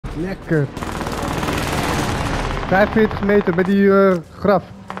Lekker. 45 meter bij die graf.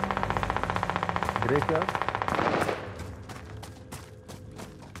 Graveyard.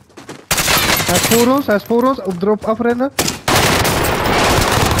 Hij is voor ons. Erop afrennen.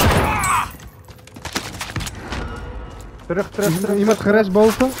 Terug. Iemand gerest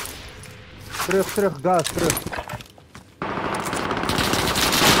boven. Terug, gas, terug.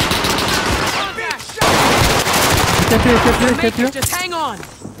 Ik heb je. Just hang on.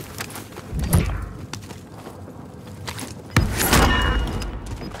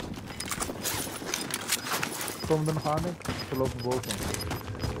 Komen er nog aan, denk ik? Ze lopen boven.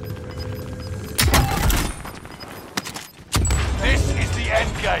 This is the end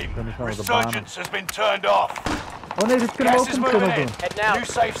game. Resurgence has been turned off. Oh nee, dit kunnen we Gas ook is in de moving tunnel in. doen. now. New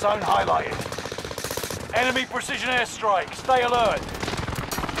safe zone highlighted. Enemy precision airstrike. Stay alert.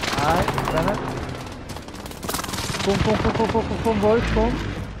 Ik ben er. Kom boys, kom.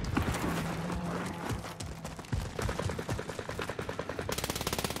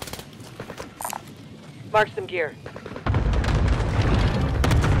 Mark some gear.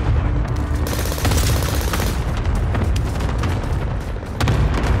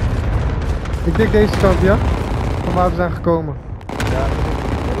 Ik denk deze kant, ja? Van waar we zijn gekomen. Ja.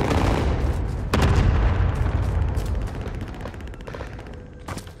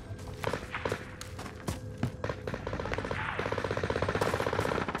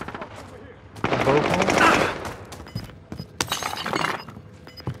 Boven ons.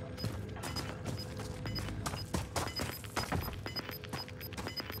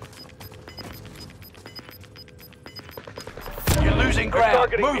 You're losing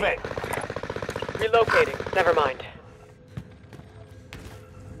ground. Move it. Relocating. Never mind.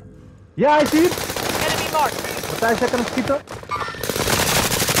 Ja, hij is hier! Enemy marked. Matthijs, jij kan hem schieten.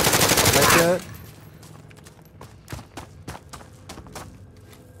 Lekker.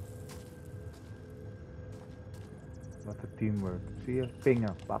 Wat een teamwork. Zie je?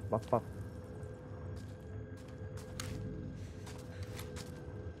 Pingen. Pak.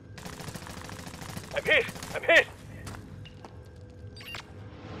 I'm hit.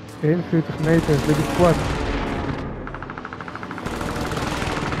 41 meter bij die quad.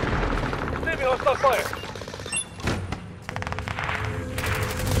 Enemy hostile fire.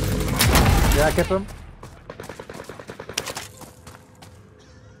 Ja, ik heb hem.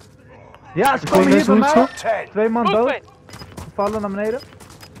 Ja, ze komen hier bij mij. 10. 2 man dood. Movement. Gevallen naar beneden.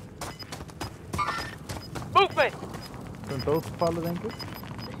 Movement. Ze zijn doodgevallen, denk ik.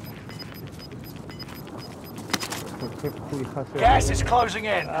 Ik heb een goede gas. Gas is closing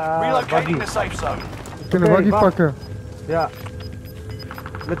in. Relocating buggy. the safe zone. We kunnen Oké, waggy wacht. pakken. Ja.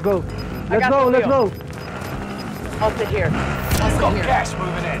 Let's go. got Let's go, the let's wheel. go. I'll sit here. You've got gas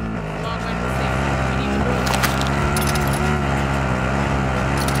moving in. Long way to the safe zone. We need to move.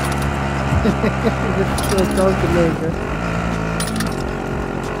 Dit is zo koud te leuk, hè.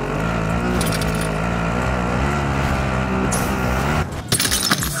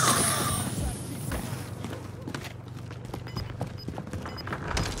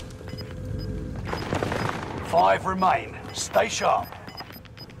 Five remain. Stay sharp.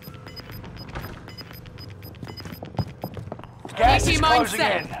 Gas is closing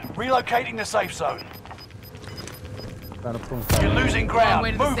in. Relocating the safe zone. Staan op grond. You're losing Long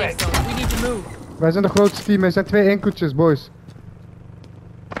way ground. to the Move safe it. zone. We need to move. Wij zijn de grootste team, er zijn 2 enkeltjes, boys.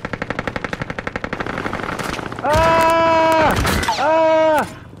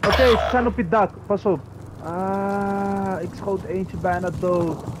 Oké, ze zijn op je dak. Pas op. Ik schoot eentje bijna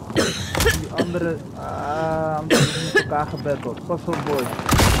dood. Die andere... Omdat ze met elkaar gebatteld. Pas op, boys.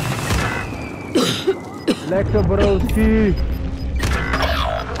 Lekker, broodje.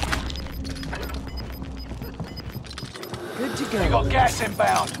 You got gas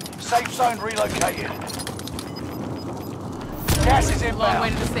inbound. Safe zone relocated. Gas is Long way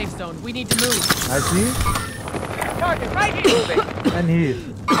inbound. to the safe zone. We need to move. Hij is hier. Target right here. En hier.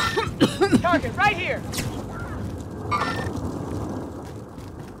 Target right here.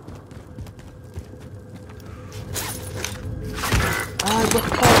 Ik ben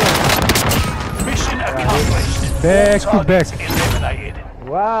gevallen. Mission accomplished. Back to back. Targets eliminated.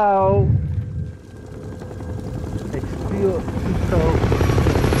 Wauw. Ik viel zo.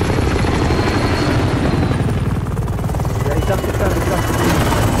 Ja, ik dacht het.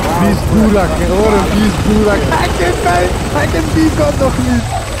 Wie is Boerak? Hoor hem, wie is Boerak? Hij kent die kant nog niet.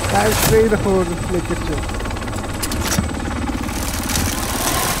 Hij is tweede geworden, flikkertje.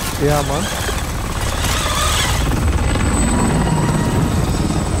 Ja, man.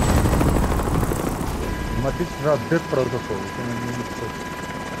 Maar dit is wel dit protocol. Ik vind het niet goed.